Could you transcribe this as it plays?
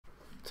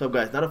What's up,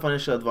 guys? Not a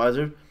financial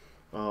advisor.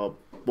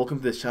 Welcome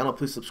to this channel.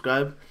 Please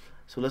subscribe.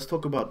 So let's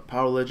talk about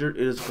Powerledger.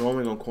 It is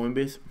growing on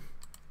COINBASE.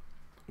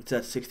 It's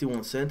at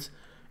 61 cents.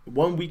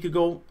 1 week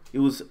ago, it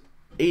was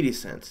 80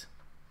 cents.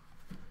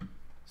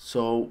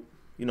 So,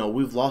 you know,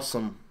 we've lost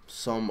some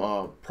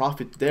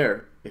profit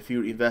there if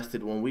you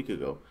invested 1 week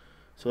ago.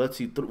 So let's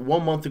see.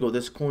 1 month ago,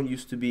 this coin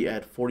used to be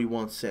at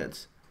 41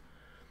 cents.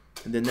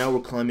 And then now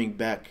we're climbing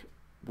back.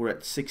 We're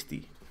at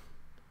 60.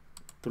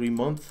 3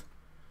 month.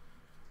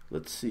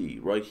 Let's see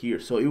right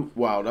here. So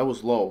wow, that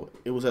was low.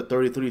 It was at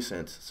 33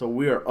 cents. So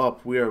we are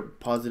up. We are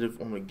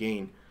positive on a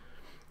gain.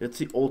 Let's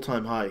see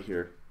all-time high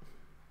here.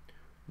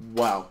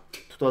 Wow,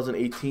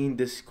 2018.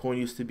 This coin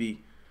used to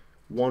be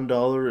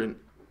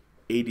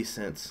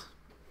 $1.80.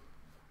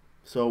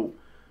 So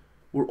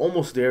we're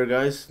almost there,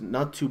 guys.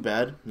 Not too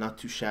bad. Not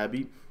too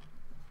shabby.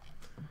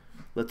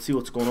 Let's see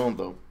what's going on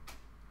though.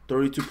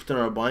 32%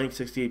 are buying,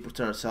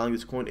 68% are selling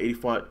this coin.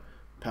 85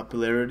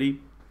 popularity.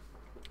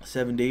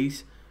 7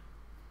 days.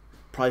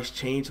 Price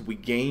change, we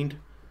gained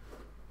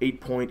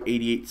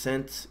 8.88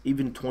 cents.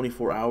 Even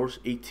 24 hours,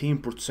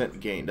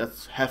 18% gain.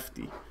 That's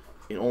hefty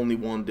in only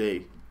 1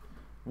 day.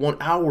 1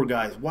 hour,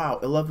 guys. Wow,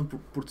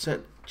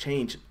 11%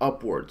 change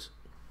upwards.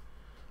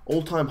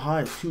 All-time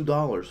high,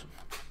 $2.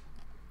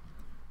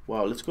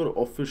 Wow, let's go to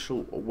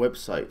official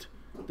website.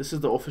 This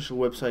is the official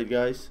website,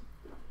 guys.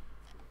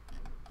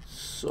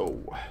 So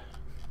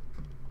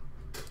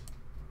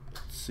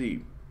let's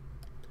see.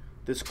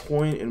 This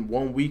coin in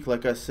 1 week,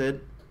 like I said,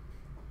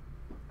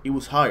 it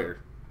was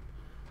higher.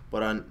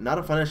 But I'm not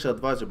a financial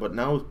advisor, but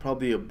now is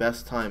probably the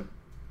best time.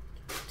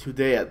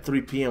 Today at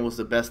 3 p.m. was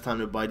the best time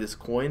to buy this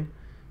coin,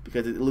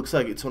 because it looks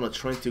like it's on a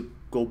trend to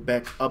go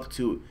back up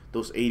to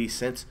those 80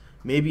 cents,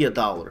 maybe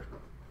 $1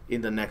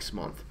 in the next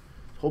month.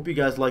 Hope you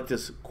guys like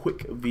this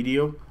quick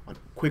video, a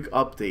quick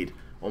update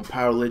on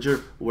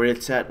Powerledger, where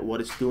it's at,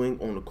 what it's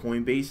doing on the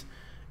Coinbase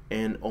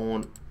and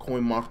on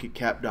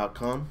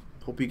coinmarketcap.com.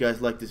 Hope you guys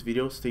like this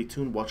video. Stay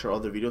tuned, watch our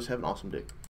other videos. Have an awesome day.